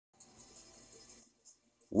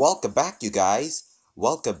Welcome back, you guys!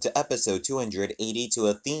 Welcome to episode 280 to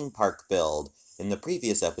a theme park build. In the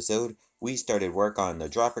previous episode, we started work on the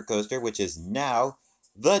dropper coaster, which is now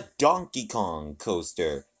the Donkey Kong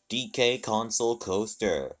coaster. DK Console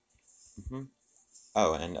Coaster. Mhm.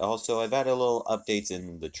 Oh, and also I've added little updates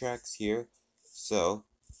in the tracks here. So,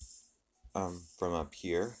 from up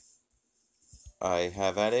here, I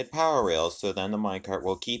have added power rails so then the minecart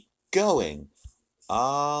will keep going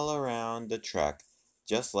all around the track,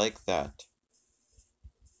 just like that.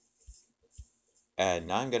 And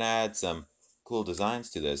now I'm going to add some cool designs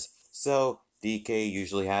to this. So, DK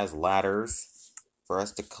usually has ladders for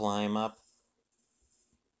us to climb up,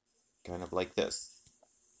 kind of like this.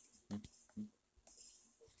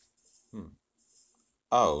 Hmm.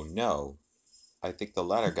 Oh no, I think the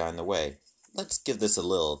ladder got in the way. Let's give this a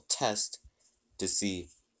little test to see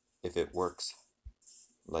if it works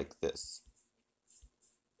like this.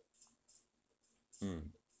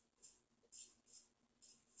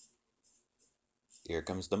 Here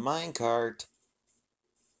comes the minecart.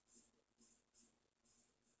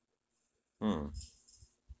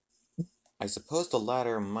 I suppose the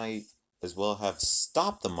ladder might as well have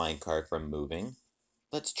stopped the minecart from moving.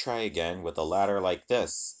 Let's try again with a ladder like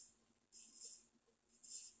this.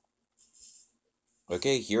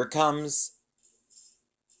 Okay, here it comes.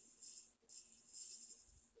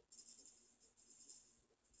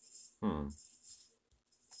 Hmm.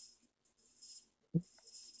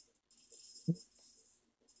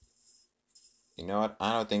 You know what?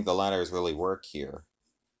 I don't think the ladders really work here.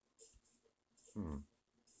 Hmm.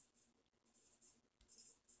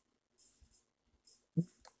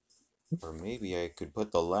 Or maybe I could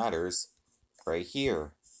put the ladders right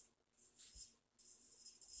here.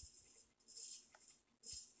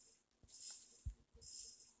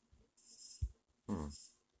 Hmm.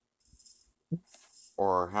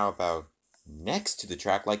 Or how about next to the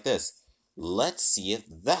track like this? Let's see if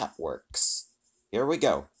that works. Here we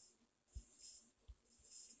go.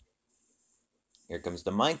 Here comes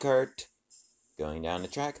the minecart. Going down the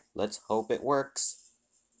track. Let's hope it works.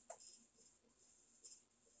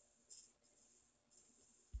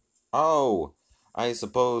 Oh, I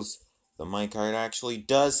suppose the minecart actually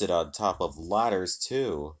does sit on top of ladders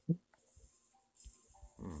too.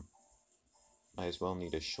 Hmm. I as well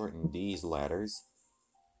need to shorten these ladders.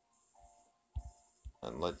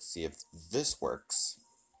 And let's see if this works.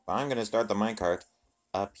 I'm gonna start the minecart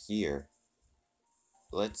up here.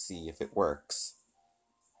 Let's see if it works.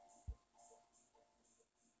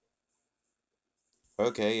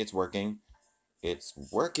 Okay, it's working. It's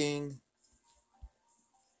working.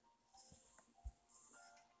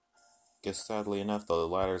 Guess sadly enough, the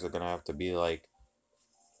ladders are gonna have to be like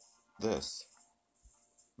this.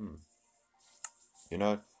 Hmm. You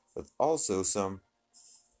know, with also some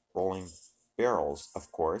rolling barrels,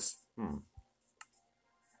 of course. I'm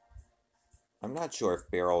not sure if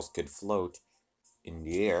barrels could float in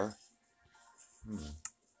the air. Hmm.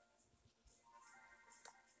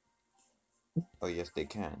 Oh, yes, they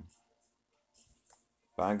can.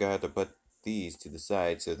 But I'm gonna have to put these to the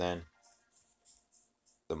side so then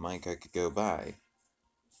the minecart could go by.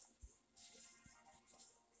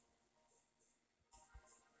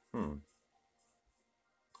 Hmm.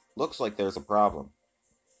 Looks like there's a problem.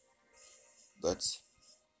 Let's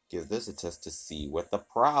give this a test to see what the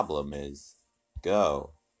problem is.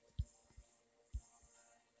 Go.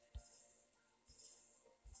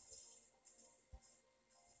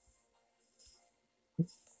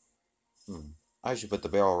 I should put the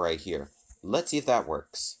barrel right here. Let's see if that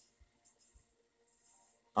works.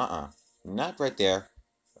 Not right there.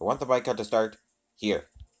 I want the minecart to start here.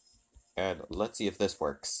 And let's see if this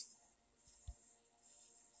works.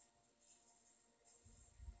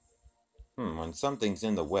 When something's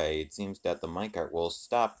in the way, it seems that the minecart will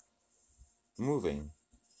stop moving.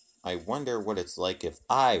 I wonder what it's like if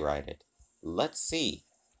I ride it. Let's see.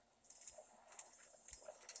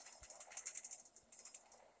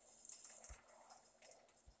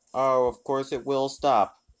 Oh, of course it will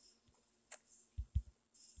stop.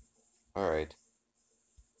 Alright.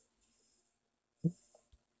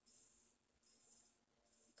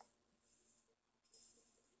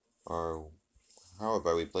 Or how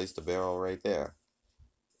about we place the barrel right there?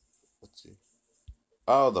 Let's see.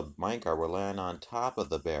 Oh, the minecart will land on top of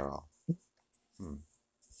the barrel. Hmm.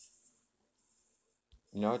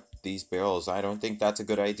 You know what? These barrels, I don't think that's a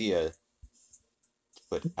good idea to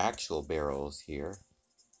put actual barrels here.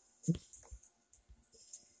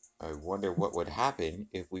 I wonder what would happen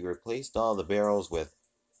if we replaced all the barrels with...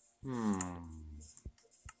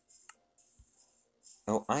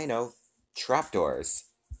 Oh, I know. Trapdoors.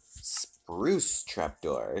 Spruce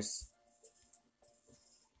trapdoors.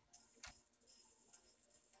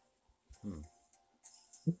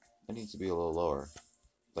 It needs to be a little lower.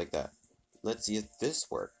 Like that. Let's see if this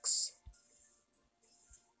works.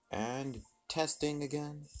 And testing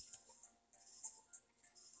again.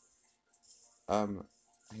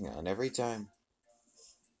 Hang on, every time.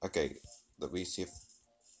 Okay, let me see if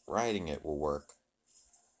riding it will work.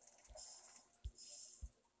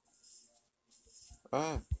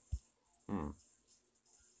 Ah,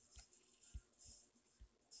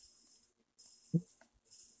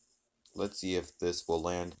 Let's see if this will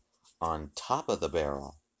land on top of the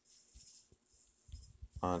barrel.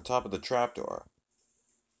 On top of the trapdoor.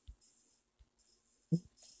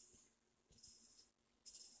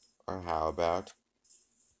 Or how about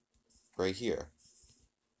right here?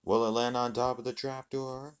 Will it land on top of the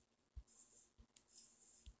trapdoor?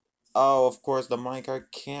 Oh, of course, the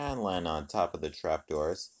minecart can land on top of the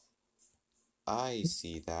trapdoors. I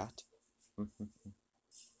see that.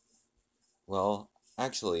 Well,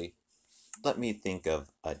 actually, let me think of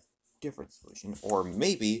a different solution. Or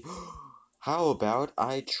maybe, how about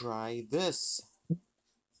I try this?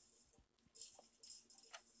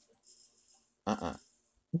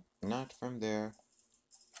 Not from there.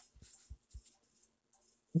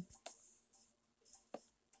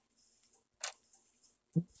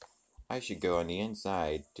 I should go on the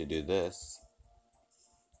inside to do this.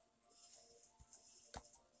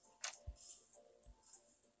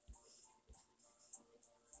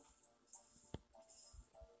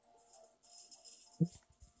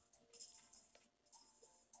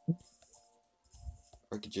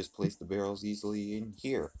 Or I could just place the barrels easily in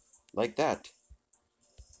here, like that.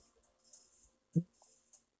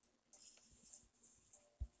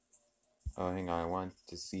 Oh, hang on, I want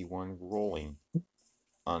to see one rolling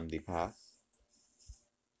on the path.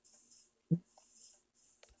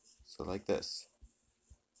 So like this.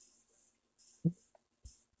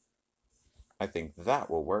 I think that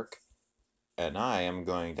will work. And I am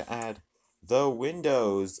going to add the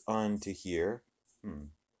windows onto here.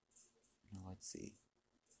 Now let's see.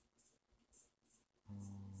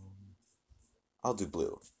 I'll do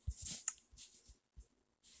blue.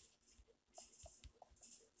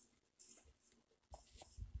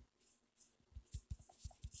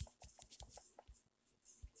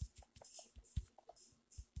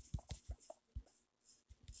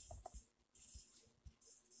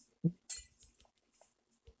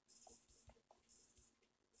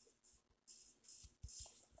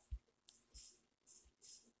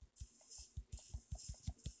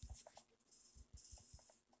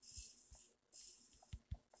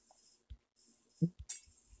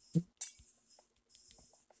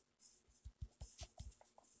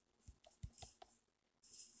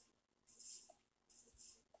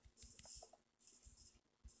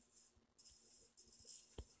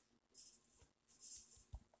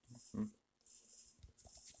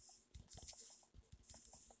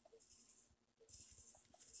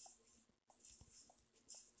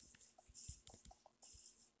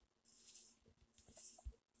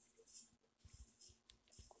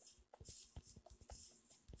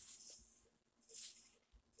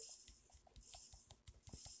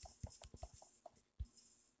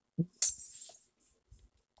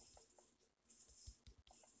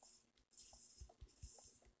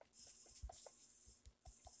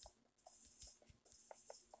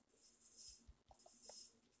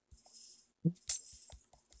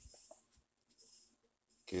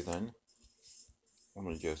 Okay then, I'm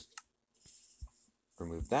gonna just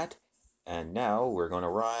remove that. And now we're gonna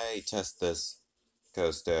test this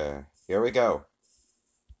coaster. Here we go.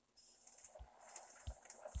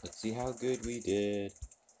 Let's see how good we did.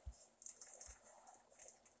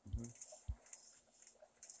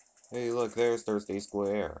 Hey, look, there's Thursday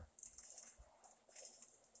Square.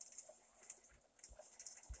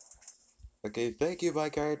 Okay, thank you,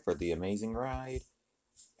 Bikeart, for the amazing ride.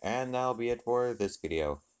 And that'll be it for this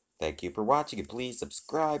video. Thank you for watching, and please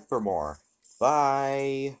subscribe for more.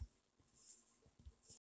 Bye!